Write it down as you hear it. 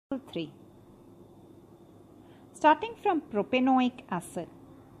CH3. Starting from propanoic acid,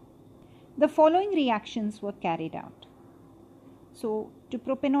 the following reactions were carried out. So, to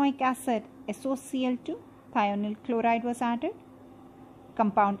propanoic acid, SOCl2, thionyl chloride was added,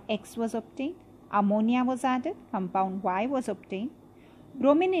 compound X was obtained, ammonia was added, compound Y was obtained,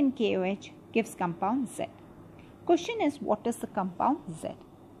 bromine in KOH gives compound Z. Question is, what is the compound Z?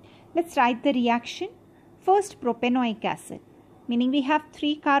 Let's write the reaction. First, propanoic acid, meaning we have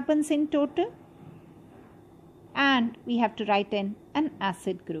 3 carbons in total, and we have to write in an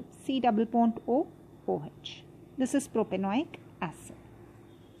acid group, C double bond O, OH. This is propanoic acid.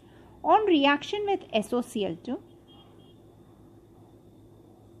 On reaction with SOCl2,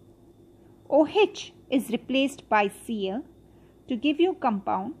 OH is replaced by Cl to give you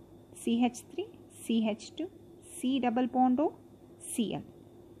compound CH3, CH2, C double bond O, Cl.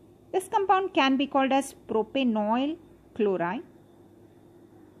 This compound can be called as propanoyl chloride.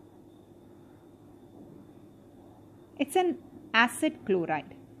 It's an acid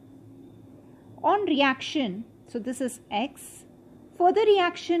chloride. On reaction, so this is X. Further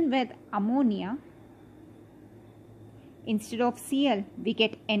reaction with ammonia, instead of Cl, we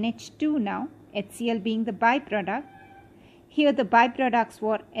get NH2 now, HCl being the byproduct. Here the byproducts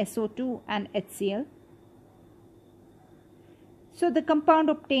were SO2 and HCl. So the compound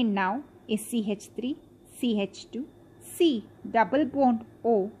obtained now is CH3, CH2, C double bond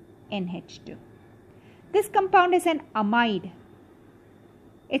O, NH2. This compound is an amide.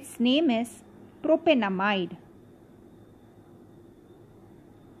 Its name is propanamide.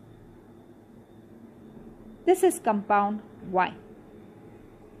 This is compound Y.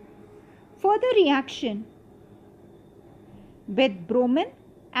 Further reaction with bromine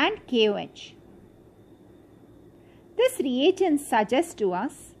and KOH. This reagent suggests to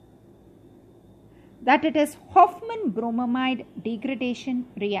us that it is Hofmann-bromamide degradation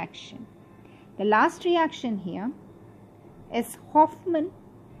reaction. The last reaction here is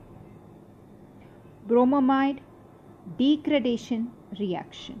Hofmann-bromamide degradation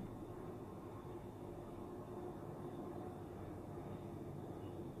reaction.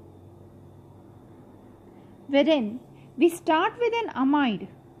 Wherein we start with an amide,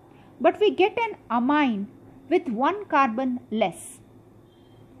 but we get an amine with 1 carbon less.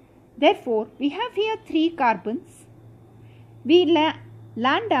 Therefore, we have here 3 carbons. We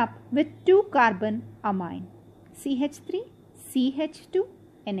land up with 2 carbon amine, CH3, CH2,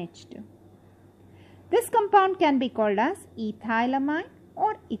 NH2. This compound can be called as ethylamine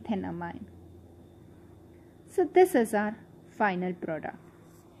or ethanamine. So this is our final product.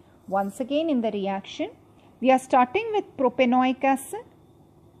 Once again in the reaction, we are starting with propanoic acid.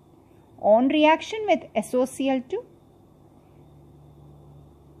 On reaction with SOCl2,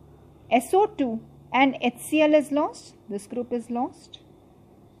 SO2 and HCl is lost. This group is lost.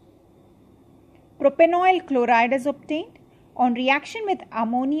 Propanoyl chloride is obtained. On reaction with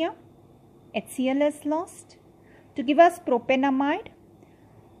ammonia, HCl is lost to give us propanamide.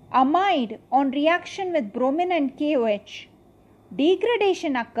 Amide on reaction with bromine and KOH,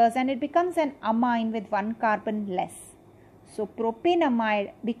 degradation occurs and it becomes an amine with 1 carbon less. So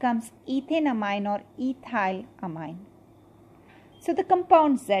propanamide becomes ethanamine or ethylamine. So the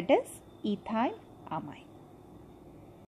compound Z is ethylamine.